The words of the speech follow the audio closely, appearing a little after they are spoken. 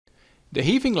The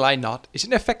heaving line knot is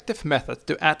an effective method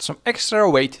to add some extra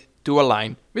weight to a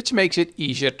line, which makes it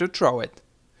easier to throw it.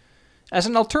 As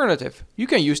an alternative, you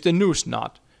can use the noose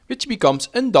knot, which becomes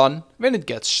undone when it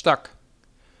gets stuck.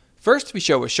 First we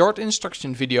show a short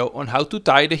instruction video on how to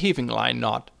tie the heaving line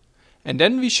knot. And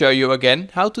then we show you again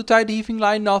how to tie the heaving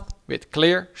line knot with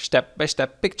clear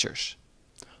step-by-step pictures.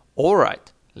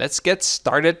 Alright, let's get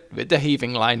started with the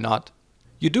heaving line knot.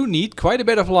 You do need quite a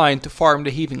bit of line to form the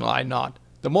heaving line knot.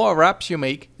 The more wraps you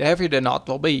make, the heavier the knot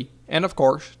will be, and of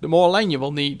course, the more line you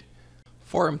will need.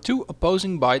 Form 2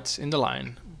 opposing bites in the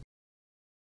line.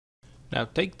 Now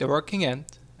take the working end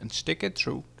and stick it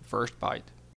through the first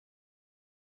bite.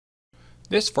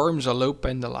 This forms a loop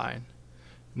in the line.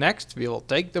 Next we will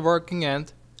take the working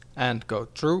end and go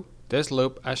through this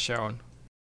loop as shown.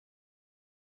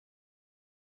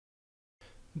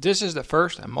 This is the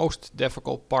first and most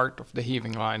difficult part of the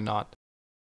heaving line knot.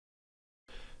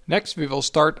 Next we will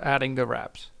start adding the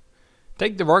wraps.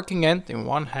 Take the working end in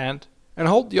one hand and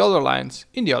hold the other lines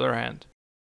in the other hand.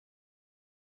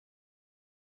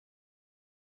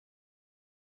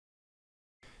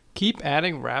 Keep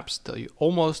adding wraps till you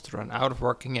almost run out of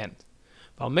working end,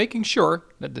 while making sure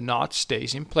that the knot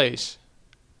stays in place.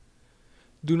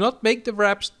 Do not make the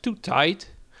wraps too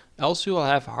tight, else you will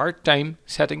have a hard time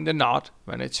setting the knot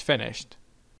when it's finished.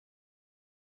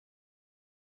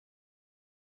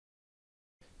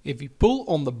 If you pull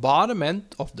on the bottom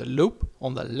end of the loop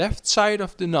on the left side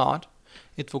of the knot,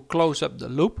 it will close up the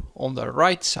loop on the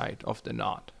right side of the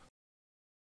knot.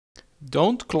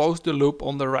 Don't close the loop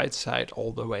on the right side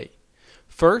all the way.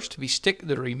 First we stick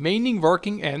the remaining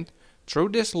working end through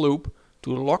this loop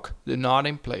to lock the knot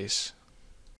in place.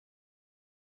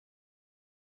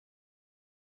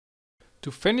 To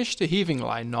finish the heaving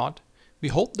line knot, we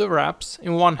hold the wraps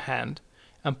in one hand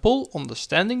and pull on the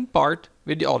standing part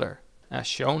with the other, as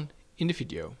shown in the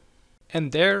video.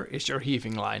 And there is your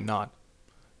heaving line knot.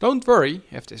 Don't worry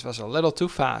if this was a little too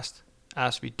fast,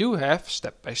 as we do have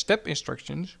step-by-step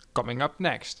instructions coming up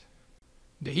next.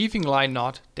 The heaving line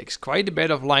knot takes quite a bit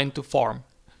of line to form,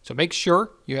 so make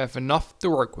sure you have enough to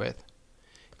work with.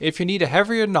 If you need a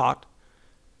heavier knot,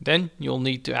 then you'll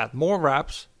need to add more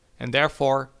wraps and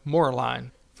therefore more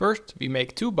line. First we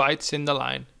make 2 bites in the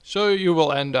line, so you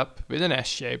will end up with an S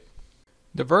shape.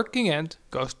 The working end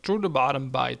goes through the bottom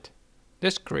bite.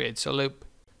 This creates a loop.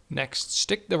 Next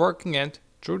stick the working end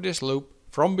through this loop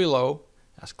from below,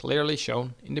 as clearly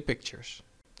shown in the pictures.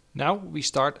 Now we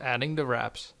start adding the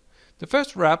wraps. The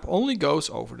first wrap only goes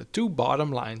over the 2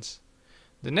 bottom lines.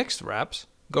 The next wraps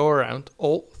go around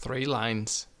all 3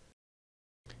 lines.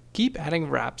 Keep adding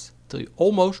wraps till you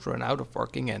almost run out of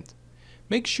working end.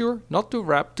 Make sure not to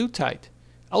wrap too tight,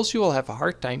 else you will have a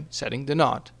hard time setting the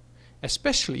knot,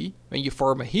 especially when you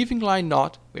form a heaving line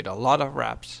knot with a lot of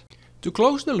wraps. To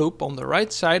close the loop on the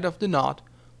right side of the knot,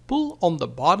 pull on the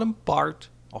bottom part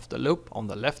of the loop on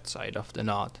the left side of the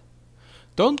knot.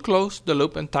 Don't close the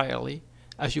loop entirely,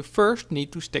 as you first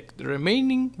need to stick the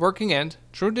remaining working end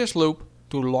through this loop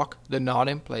to lock the knot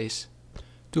in place.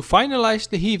 To finalize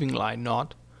the heaving line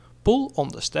knot, pull on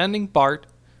the standing part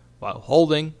while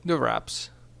holding the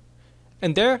wraps.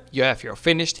 And there you have your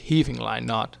finished heaving line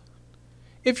knot.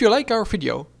 If you like our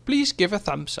video, please give a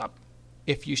thumbs up.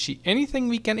 If you see anything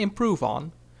we can improve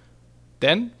on,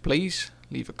 then please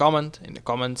leave a comment in the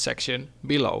comment section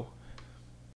below.